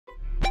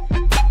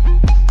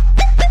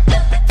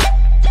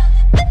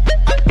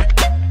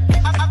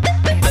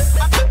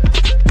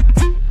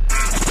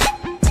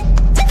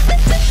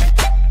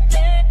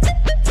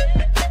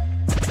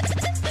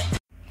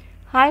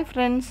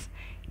Friends,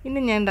 ഇന്ന്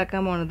ഞാൻ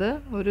ഉണ്ടാക്കാൻ പോണത്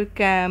ഒരു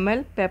കാമൽ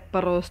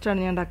പെപ്പർ റോസ്റ്റാണ്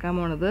ഞാൻ ഉണ്ടാക്കാൻ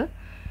പോണത്.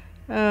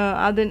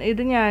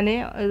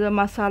 ഇത്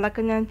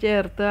മസാലയൊക്കെ ഞാൻ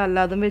ചേർത്ത്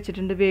അല്ലാതും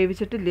വെച്ചിട്ടുണ്ട്,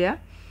 വേവിച്ചിട്ടില്ല.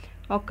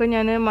 ഒക്കെ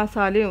ഞാൻ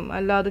മസാലയും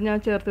അല്ലാതും ഞാൻ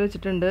ചേർത്ത്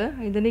വെച്ചിട്ടുണ്ട്.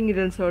 ഇതിൻ്റെ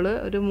ഇൻഗ്രീഡിയൻസുകൾ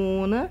ഒരു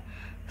 3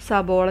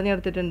 സബോള ഞാൻ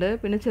എടുത്തിട്ടുണ്ട്,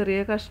 പിന്നെ ചെറിയ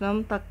കഷ്ണം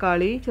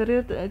തക്കാളി,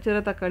 ചെറിയ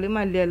തക്കാളി,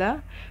 മല്ലിയില,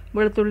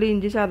 വെളുത്തുള്ളി,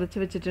 ഇഞ്ചി ചതച്ച്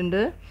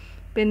വെച്ചിട്ടുണ്ട്.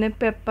 പിന്നെ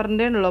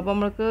പെപ്പറിൻ്റെ ഉള്ളൂ, അപ്പോൾ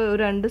നമ്മൾക്ക്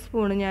ഒരു 2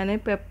 സ്പൂണ് ഞാൻ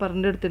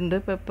പെപ്പറിൻ്റെ എടുത്തിട്ടുണ്ട്.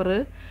 പെപ്പർ,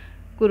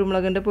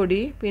 കുരുമുളകിൻ്റെ പൊടി,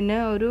 പിന്നെ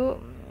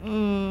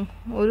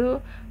ഒരു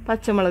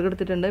പച്ചമുളക്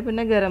എടുത്തിട്ടുണ്ട്,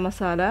 പിന്നെ ഗരം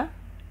മസാല,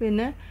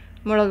 പിന്നെ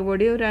മുളക്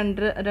പൊടി ഒരു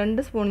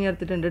 2 സ്പൂൺ ഞാൻ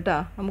എടുത്തിട്ടുണ്ട് കേട്ടോ.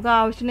 നമുക്ക്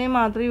ആവശ്യത്തിനെങ്കിൽ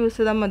മാത്രം യൂസ്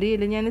ചെയ്താൽ മതി.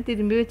 ഇതിൽ ഞാൻ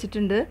തിരുമ്പി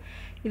വെച്ചിട്ടുണ്ട്.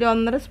 ഇതിൽ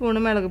 1.5 സ്പൂണ്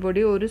മുളക്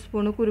പൊടി, 1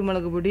 സ്പൂണ്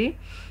കുരുമുളക് പൊടി,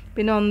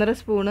 പിന്നെ 1.5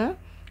 സ്പൂണ്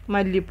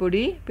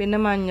മല്ലിപ്പൊടി, പിന്നെ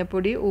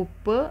മഞ്ഞൾപ്പൊടി,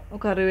 ഉപ്പ്,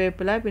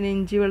 കറിവേപ്പില, പിന്നെ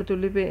ഇഞ്ചി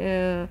വെളുത്തുള്ളി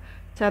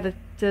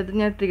ചതച്ചത്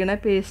ഞാൻ ഇട്ടിരിക്കണ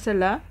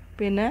പേസ്റ്റല്ല,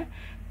 പിന്നെ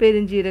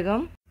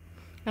പെരിഞ്ജീരകം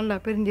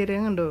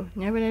കണ്ടോ.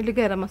 ഞാൻ പിന്നെ അതിൽ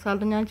ഗരം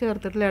മസാല ഞാൻ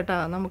ചേർത്തിട്ടില്ല കേട്ടോ.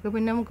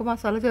 നമുക്ക്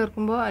മസാല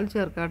ചേർക്കുമ്പോൾ അതിൽ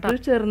ചേർക്കാം കേട്ടോ. ഒരു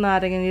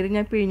ചെറുനാരങ്ങ നീര്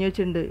ഞാൻ പിഴിഞ്ഞ്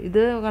വെച്ചിട്ടുണ്ട്.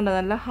 ഇത് കണ്ടോ,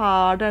 നല്ല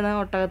ഹാർഡാണ്.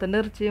 ഒട്ടകത്തിൻ്റെ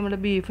ഇറച്ചി നമ്മുടെ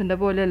ബീഫിൻ്റെ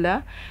പോലെയല്ല,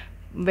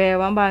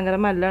 വേവാൻ ഭയങ്കര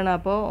മല്ലാണ്.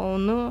 അപ്പോൾ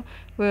ഒന്ന്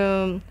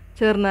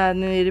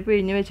ചെറുനാരങ്ങ നീര്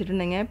പിഴിഞ്ഞ്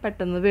വെച്ചിട്ടുണ്ടെങ്കിൽ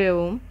പെട്ടെന്ന്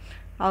വേവും.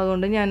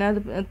 അതുകൊണ്ട് ഞാനത്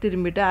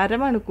തിരുമ്പിയിട്ട്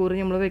അരമണിക്കൂർ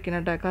നമ്മൾ വെക്കണം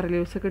കേട്ടോ. കറി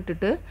ലീവ്സൊക്കെ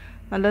ഇട്ടിട്ട്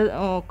നല്ല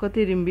ഒക്കെ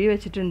തിരുമ്പി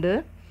വെച്ചിട്ടുണ്ട്.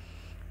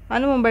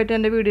 അതിന് മുമ്പായിട്ട്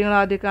എൻ്റെ വീഡിയോകൾ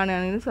ആദ്യം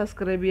കാണുകയാണെങ്കിൽ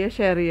സബ്സ്ക്രൈബ് ചെയ്യുക,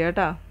 ഷെയർ ചെയ്യുക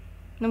കേട്ടോ.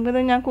 നമുക്കിത്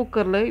ഞാൻ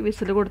കുക്കറിൽ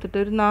വിസിൽ കൊടുത്തിട്ട്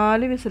ഒരു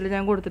 4 വിസിൽ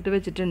ഞാൻ കൊടുത്തിട്ട്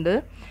വെച്ചിട്ടുണ്ട്.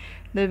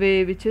 ഇത്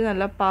വേവിച്ച്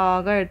നല്ല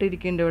പാകമായിട്ട്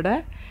ഇരിക്കുന്നുണ്ട് ഇവിടെ.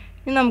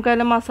 ഇനി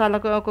നമുക്കതിൽ മസാല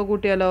ഒക്കെ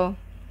കൂട്ടിയാലോ.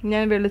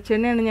 ഞാൻ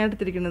വെളിച്ചെണ്ണയാണ് ഞാൻ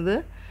എടുത്തിരിക്കുന്നത്.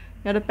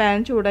 ഞാൻ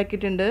പാൻ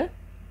ചൂടാക്കിയിട്ടുണ്ട്.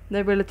 ഇത്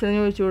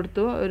വെളിച്ചെണ്ണ ഒഴിച്ച്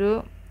കൊടുത്തു.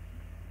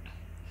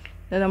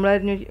 നമ്മൾ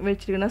അരിഞ്ഞ്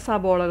വെച്ചിരിക്കുന്ന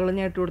സബോളകൾ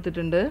ഞാൻ ഇട്ട്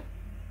കൊടുത്തിട്ടുണ്ട്.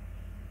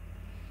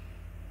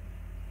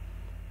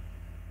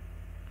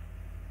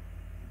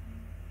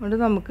 അതുകൊണ്ട്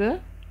നമുക്ക്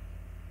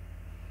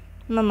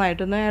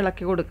നന്നായിട്ടൊന്ന്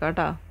ഇളക്കി കൊടുക്കാം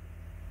കേട്ടോ.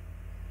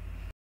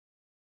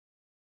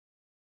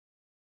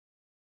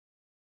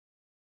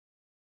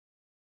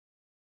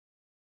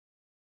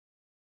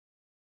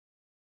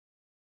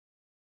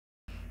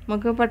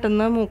 നമുക്ക്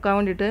പെട്ടെന്ന് മൂക്കാൻ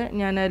വേണ്ടിയിട്ട്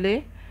ഞാനതിൽ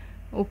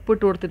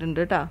ഉപ്പിട്ട് കൊടുത്തിട്ടുണ്ട്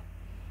കേട്ടോ.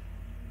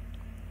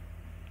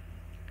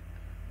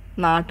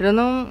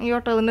 നാട്ടിലൊന്നും ഈ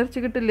ഒട്ടകത്തിൻ്റെ ഇറച്ചി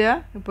കിട്ടില്ല.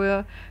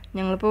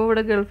 ഞങ്ങളിപ്പോൾ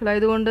ഇവിടെ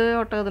ഗൾഫിലായതുകൊണ്ട്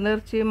ഒട്ടകത്തിൻ്റെ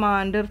ഇറച്ചി,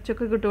 മാൻ്റെ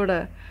ഇറച്ചിയൊക്കെ കിട്ടും ഇവിടെ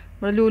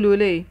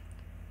ലുലുവിലേ,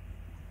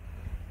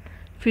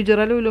 ഫിജറ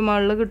ലുലു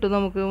മാളിൽ കിട്ടും.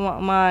 നമുക്ക്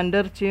മാൻ്റെ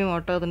ഇറച്ചിയും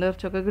ഒട്ടകത്തിൻ്റെ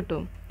ഇറച്ചിയൊക്കെ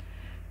കിട്ടും.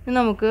 ഇനി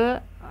നമുക്ക്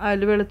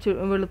അതിൽ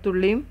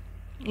വെളുത്തുള്ളിയും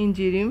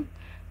ഇഞ്ചിയും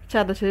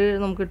ചതച്ച്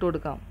നമുക്ക് ഇട്ട്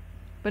കൊടുക്കാം.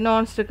 ഇപ്പം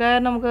നോൺ സ്റ്റിക്ക്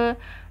ആയാലും നമുക്ക്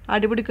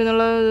അടി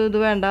പിടിക്കുന്നുള്ള ഇത്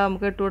വേണ്ട,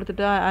 നമുക്ക് ഇട്ട്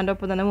കൊടുത്തിട്ട് അതിൻ്റെ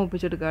ഒപ്പം തന്നെ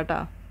മൂപ്പിച്ചെടുക്കാം കേട്ടോ.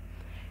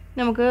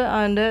 നമുക്ക്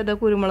അതിൻ്റെ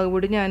കുരുമുളക്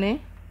പൊടി ഞാൻ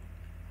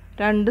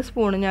 2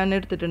 സ്പൂണ് ഞാൻ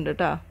എടുത്തിട്ടുണ്ട്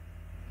കേട്ടോ.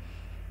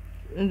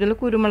 ഇതിൽ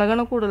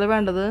കുരുമുളകാണ് കൂടുതൽ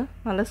വേണ്ടത്.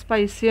 നല്ല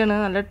സ്പൈസിയാണ്,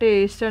 നല്ല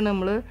ടേസ്റ്റാണ്.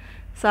 നമ്മൾ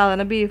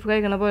സാധാരണ ബീഫ്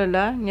കഴിക്കണ പോലെയല്ല.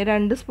 ഞാൻ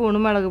 2 സ്പൂണ്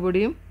മുളക്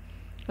പൊടിയും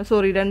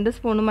 2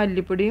 സ്പൂണ്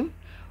മല്ലിപ്പൊടിയും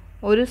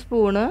 1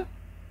 സ്പൂണ്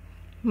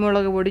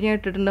മുളക് പൊടി ഞാൻ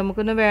ഇട്ടിട്ടുണ്ട്.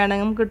 നമുക്കൊന്ന്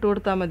വേണമെങ്കിൽ നമുക്ക് ഇട്ട്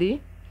കൊടുത്താൽ മതി.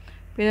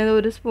 പിന്നെ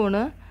 1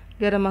 സ്പൂണ്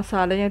ഗരം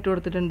മസാല ഞാൻ ഇട്ട്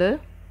കൊടുത്തിട്ടുണ്ട്.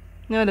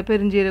 ഞാൻ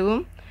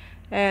പെരിഞ്ജീരകവും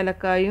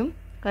ഏലക്കായും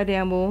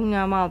കരിയാമ്പൂവും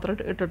ഞാൻ മാത്രം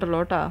ഇട്ടിട്ടുള്ളൂ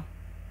കേട്ടോ.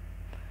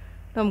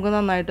 നമുക്ക്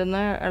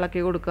നന്നായിട്ടൊന്ന്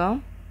ഇളക്കി കൊടുക്കാം.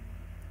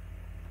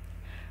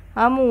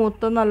 ആ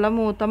നല്ല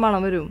മൂത്ത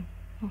മണം വരും.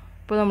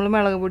 ഇപ്പോൾ നമ്മൾ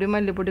മുളക് പൊടിയും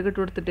മല്ലിപ്പൊടിയൊക്കെ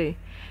ഇട്ട് കൊടുത്തിട്ടേ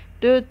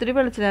ഇത്തിരി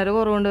വെളിച്ചെണ്ണ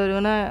കുറവുണ്ട്,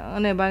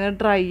 അങ്ങനെ ഭയങ്കര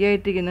ഡ്രൈ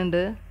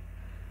ആയിട്ടിരിക്കുന്നുണ്ട്.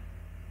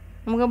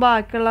 നമുക്ക്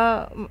ബാക്കിയുള്ള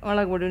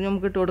മുളക് പൊടി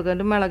നമുക്ക് ഇട്ട്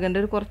കൊടുക്കാം.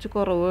 മുളകിൻ്റെ കുറച്ച്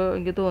കുറവ്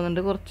എനിക്ക്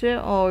തോന്നുന്നുണ്ട്. കുറച്ച്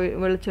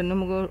വെളിച്ചെണ്ണ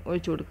നമുക്ക്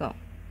ഒഴിച്ച് കൊടുക്കാം.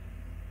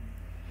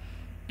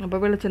 അപ്പോൾ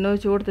വെളിച്ചെണ്ണ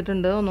ഒഴിച്ച്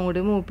കൊടുത്തിട്ടുണ്ട്. ഒന്നും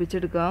കൂടി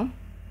മൂപ്പിച്ചെടുക്കാം.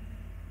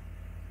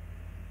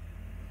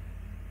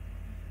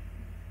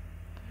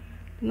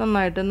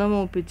 നന്നായിട്ടൊന്ന്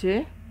മൂപ്പിച്ച്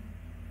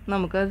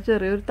നമുക്കത്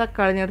ചെറിയൊരു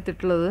തക്കാളി ഞാൻ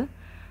എടുത്തിട്ടുള്ളത്,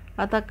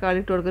 ആ തക്കാളി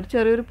ഇട്ട് കൊടുക്കുക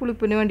ചെറിയൊരു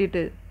പുളിപ്പിന്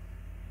വേണ്ടിയിട്ട്.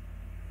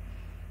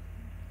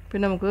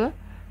 പിന്നെ നമുക്ക്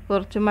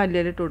കുറച്ച്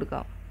മല്ലിയില ഇട്ട്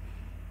കൊടുക്കാം.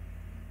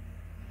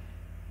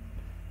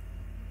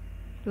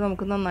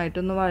 നമുക്ക്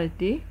നന്നായിട്ടൊന്ന്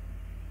വഴറ്റി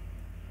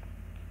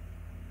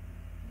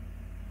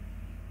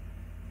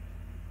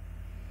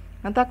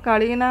ആ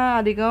തക്കാളി ഇങ്ങനെ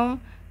അധികം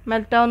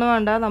മെൽറ്റാവൊന്നും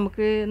വേണ്ട.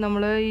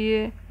 നമ്മൾ ഈ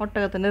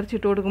ഒട്ടകത്തിൻ്റെ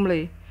ഇറച്ചിട്ട്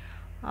കൊടുക്കുമ്പോഴേ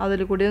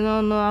അതിൽ കൂടി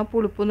ഒന്ന് ആ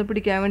പുളിപ്പൊന്ന്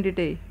പിടിക്കാൻ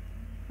വേണ്ടിയിട്ടേ,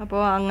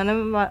 അപ്പോൾ അങ്ങനെ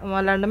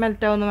വല്ലാണ്ട്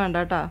മെൽറ്റാവൊന്നും വേണ്ട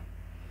കേട്ടോ.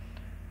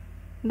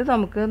 ഇത്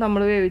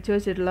നമ്മൾ വേവിച്ച്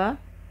വെച്ചിട്ടുള്ള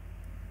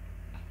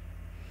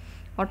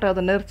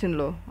ഒട്ടകത്തിൻ്റെ ഇറച്ചി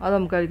ഉണ്ടല്ലോ, അത്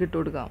നമുക്ക് അതിൽ ഇട്ട്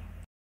കൊടുക്കാം.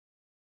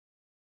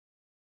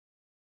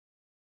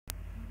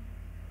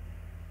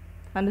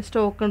 അതിൻ്റെ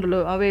സ്റ്റോക്ക്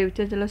ഉണ്ടല്ലോ, ആ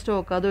വേവിച്ച് വെച്ചുള്ള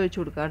സ്റ്റോക്ക് അത് ഒഴിച്ച്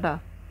കൊടുക്കാം കേട്ടോ.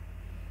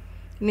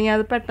 ഇനി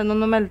അത്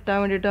പെട്ടെന്നൊന്ന് മെൽറ്റാൻ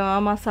വേണ്ടിയിട്ട്, ആ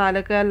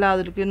മസാലയൊക്കെ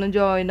എല്ലാത്തിലേക്കും ഒന്ന്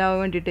ജോയിൻ്റ് ആവാൻ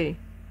വേണ്ടിയിട്ടേ,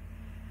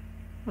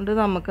 അതുകൊണ്ട്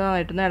നമുക്ക്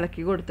നന്നായിട്ടൊന്ന്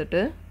ഇളക്കി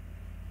കൊടുത്തിട്ട്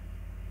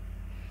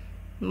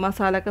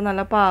മസാലയൊക്കെ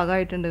നല്ല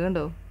പാകമായിട്ടുണ്ട്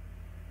കണ്ടോ.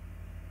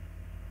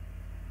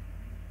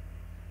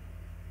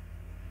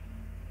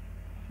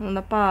 നല്ല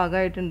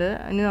പാകമായിട്ടുണ്ട്.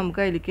 ഇനി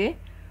നമുക്ക് അതിലേക്ക്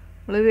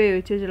നമ്മൾ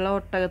വേവിച്ച് വെച്ചുള്ള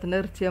ഒട്ടകത്തിൻ്റെ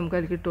ഇറച്ചി നമുക്ക്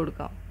അതിലേക്ക് ഇട്ട്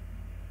കൊടുക്കാം.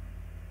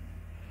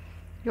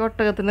 ഈ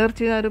ഒട്ടകത്തിൻ്റെ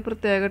ഇറച്ചി ഒരു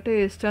പ്രത്യേക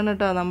ടേസ്റ്റാണ്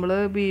കേട്ടോ. നമ്മൾ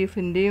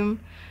ബീഫിൻ്റെയും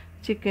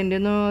ചിക്കൻ്റെ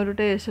ഒന്നും ഒരു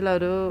ടേസ്റ്റല്ല,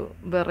 ഒരു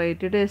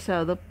വെറൈറ്റി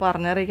ടേസ്റ്റാണ്. അത്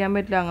പറഞ്ഞറിയിക്കാൻ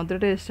പറ്റില്ല, അങ്ങനത്തെ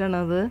ഒരു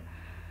ടേസ്റ്റാണത്.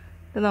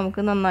 ഇത്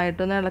നമുക്ക്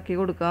നന്നായിട്ടൊന്ന് ഇളക്കി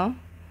കൊടുക്കാം.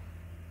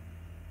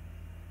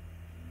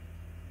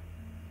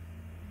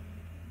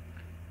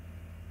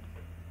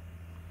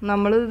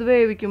 നമ്മൾ ഇത്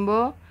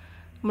വേവിക്കുമ്പോൾ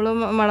നമ്മൾ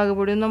മുളക്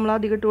പൊടിയൊന്നും നമ്മൾ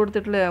അധികം ഇട്ട്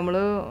കൊടുത്തിട്ടില്ല. നമ്മൾ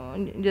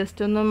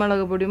ജസ്റ്റ് ഒന്ന്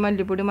മുളക് പൊടി,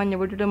 മല്ലിപ്പൊടി,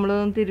 മഞ്ഞൾപ്പൊടി ഇട്ട് നമ്മൾ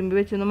തിരുമ്പി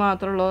വെച്ചെന്ന്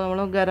മാത്രമേ ഉള്ളൂ. നമ്മൾ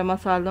ഗരം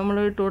മസാല നമ്മൾ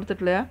ഇട്ട്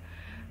കൊടുത്തിട്ടില്ല.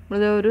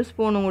 നമ്മളിത് ഒരു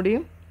സ്പൂണും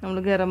കൂടിയും നമ്മൾ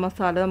ഗരം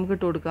മസാല നമുക്ക്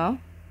ഇട്ട് കൊടുക്കാം.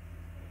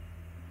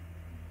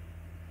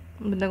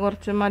 പിന്നെ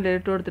കുറച്ച് മല്ലിയില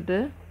ഇട്ട് കൊടുത്തിട്ട്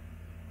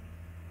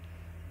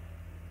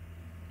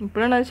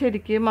ഇപ്പോഴാണ് അത്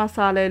ശരിക്കും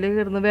മസാലയിൽ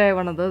കിടന്ന്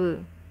വേവണത്. അത്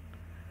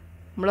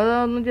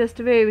നമ്മളതൊന്ന്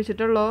ജസ്റ്റ്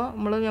വേവിച്ചിട്ടുള്ളൂ.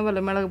 ഞാൻ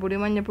പറയാം മുളക്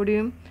പൊടിയും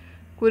മഞ്ഞൾപ്പൊടിയും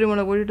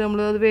കുരുമുളക് പൊടി ഇട്ട് നമ്മൾ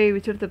അത്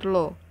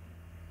വേവിച്ചെടുത്തിട്ടുള്ളൂ.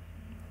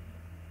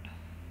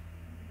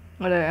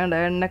 അതെ,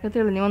 എണ്ണയൊക്കെ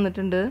തെളിഞ്ഞ്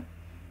വന്നിട്ടുണ്ട്.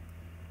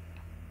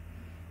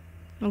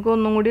 നമുക്ക്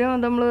ഒന്നും കൂടി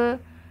നമ്മൾ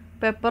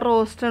പെപ്പർ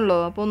റോസ്റ്റ് ഉള്ളൂ,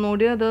 അപ്പോൾ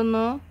ഒന്നുകൂടി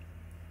അതൊന്ന്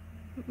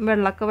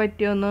വെള്ളമൊക്കെ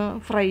വറ്റി ഒന്ന്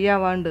ഫ്രൈ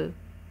ആവാണ്ട്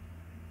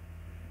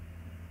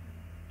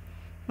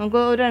നമുക്ക്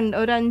ഒരു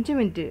 5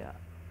 മിനിറ്റ്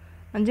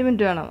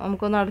വേണം.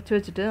 നമുക്കൊന്ന് അടച്ച്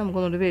വെച്ചിട്ട്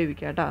നമുക്കൊന്നുകൂടി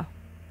വേവിക്കാം കേട്ടോ.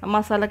 ആ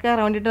മസാല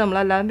കയറാൻ വേണ്ടിയിട്ട്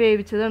നമ്മളെല്ലാം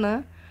വേവിച്ചതാണ്.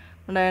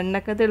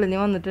 എണ്ണയൊക്കെ തെളിഞ്ഞ്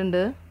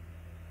വന്നിട്ടുണ്ട്.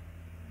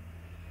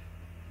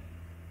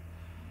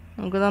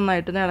 നമുക്ക്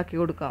നന്നായിട്ടൊന്ന് ഇളക്കി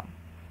കൊടുക്കാം.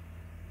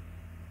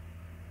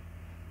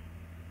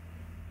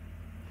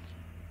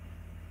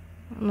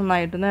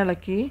 നന്നായിട്ടൊന്ന്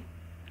ഇളക്കി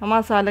ആ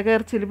മസാല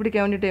ഇറച്ചിയിൽ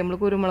പിടിക്കാൻ വേണ്ടിയിട്ട് നമ്മൾ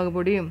കുരുമുളക്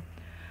പൊടിയും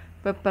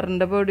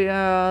പെപ്പറിൻ്റെ പൊടി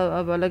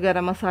അതുപോലെ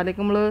ഗരം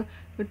മസാലയൊക്കെ നമ്മൾ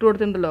ഇട്ട്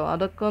കൊടുത്തിട്ടുണ്ടല്ലോ,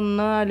 അതൊക്കെ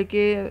ഒന്ന്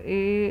അതിലേക്ക് ഈ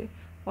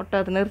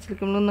ഒട്ടകത്തിൻ്റെ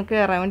ഇറച്ചിലേക്ക് നമ്മളൊന്ന്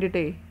കയറാൻ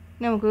വേണ്ടിയിട്ടേ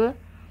നമുക്ക്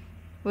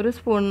ഒരു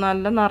സ്പൂൺ,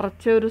 നല്ല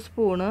നിറച്ച ഒരു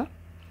സ്പൂണ്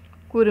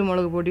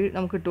കുരുമുളക് പൊടി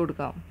നമുക്ക് ഇട്ട്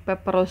കൊടുക്കാം.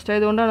 പെപ്പർ റോസ്റ്റ്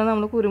ആയതുകൊണ്ടാണ്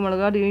നമ്മൾ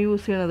കുരുമുളക് അധികം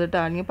യൂസ് ചെയ്യണത് കേട്ടോ.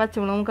 അല്ലെങ്കിൽ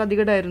പച്ചമുളക് നമുക്ക്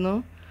അധികം ഇടായിരുന്നു.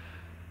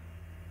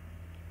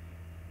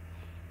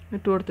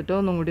 ഇട്ട് കൊടുത്തിട്ട്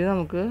ഒന്നും കൂടി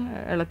നമുക്ക്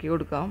ഇളക്കി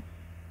കൊടുക്കാം.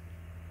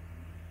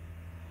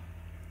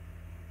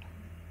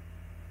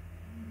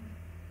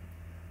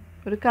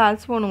 ഒരു 1/4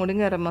 സ്പൂണും കൂടി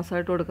ഗരം മസാല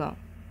ഇട്ട് കൊടുക്കാം.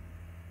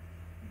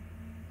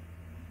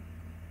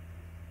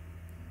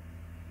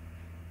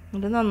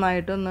 ഇത്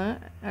നന്നായിട്ടൊന്ന്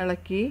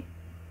ഇളക്കി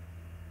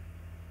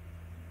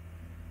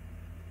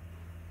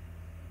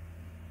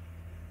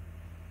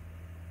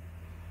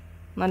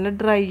നല്ല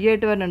ഡ്രൈ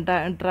ആയിട്ട് വരണം,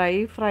 ഡ്രൈ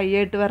ഫ്രൈ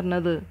ആയിട്ട്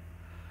വരണത്.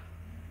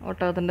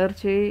 ഒട്ടകത്തിൻ്റെ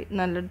ഇറച്ചി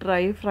നല്ല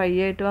ഡ്രൈ ഫ്രൈ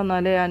ആയിട്ട്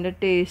വന്നാലേ അതിൻ്റെ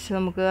ടേസ്റ്റ്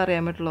നമുക്ക്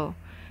അറിയാൻ പറ്റുള്ളൂ.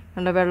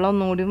 കണ്ട വെള്ളം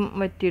ഒന്നുകൂടി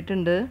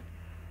വറ്റിയിട്ടുണ്ട്.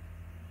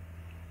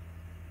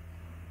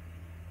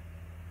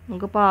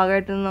 നമുക്ക്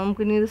പാകമായിട്ട്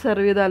നമുക്കിനി ഇത്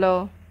സെർവ് ചെയ്താലോ.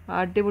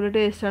 അടിപൊളി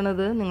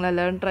ടേസ്റ്റാണിത്.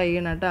 നിങ്ങളെല്ലാവരും ട്രൈ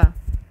ചെയ്യണം കേട്ടോ.